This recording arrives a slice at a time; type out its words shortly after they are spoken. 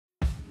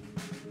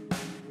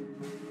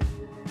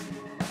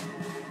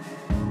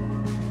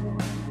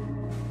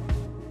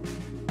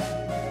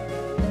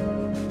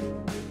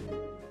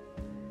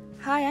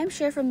Hi, I'm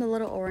Shay from the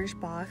Little Orange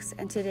Box,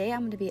 and today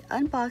I'm going to be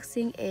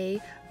unboxing a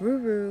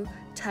Rooroo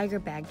tiger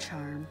bag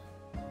charm.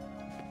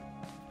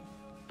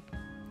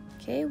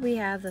 Okay, we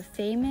have the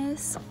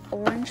famous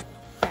orange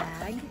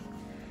bag,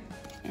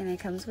 and it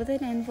comes with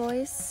an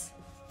invoice.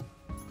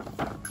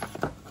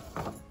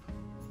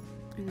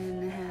 And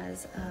then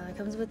it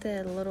comes with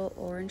a little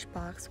orange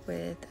box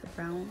with a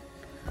brown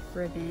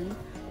ribbon.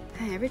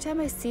 And every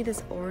time I see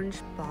this orange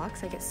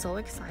box, I get so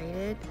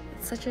excited.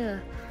 It's such a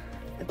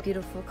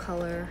beautiful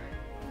color.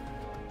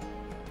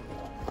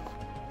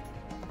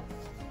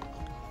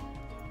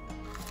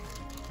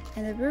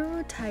 And the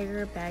Rooroo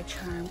Tiger Bag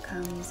Charm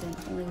comes in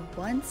only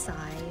one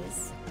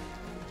size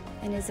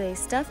and is a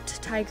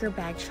stuffed tiger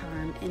bag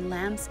charm in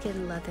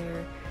lambskin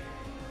leather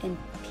and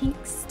pink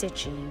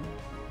stitching.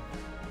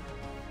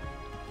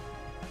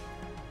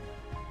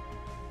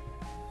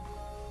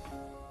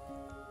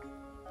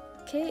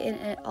 Okay, and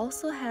it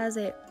also has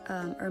a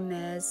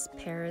Hermes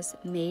Paris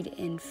made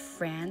in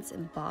France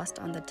embossed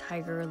on the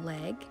tiger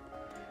leg.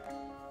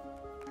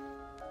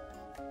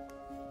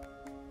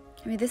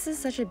 I mean, this is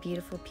such a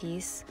beautiful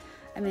piece.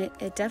 I mean,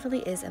 it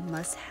definitely is a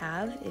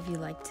must-have if you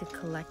like to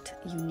collect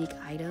unique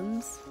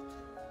items.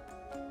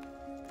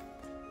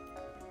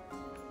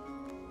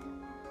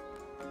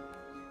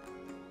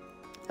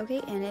 Okay,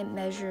 and it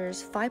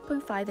measures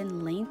 5.5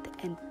 in length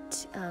and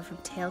from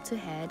tail to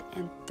head,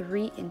 and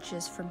 3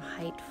 inches from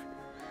height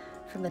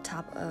from the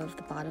top of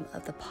the bottom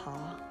of the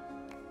paw.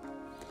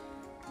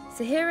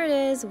 So here it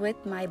is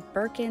with my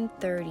Birkin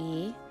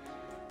 30.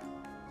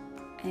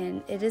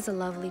 And it is a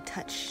lovely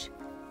touch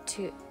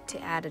to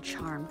add a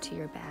charm to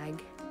your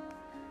bag.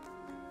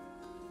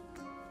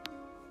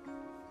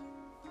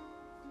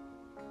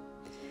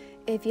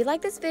 If you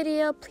like this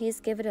video, please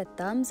give it a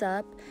thumbs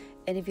up.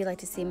 And if you'd like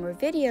to see more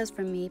videos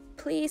from me,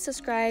 please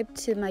subscribe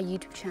to my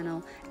YouTube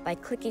channel by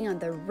clicking on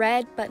the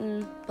red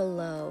button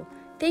below.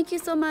 Thank you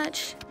so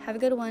much. Have a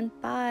good one.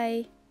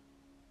 Bye.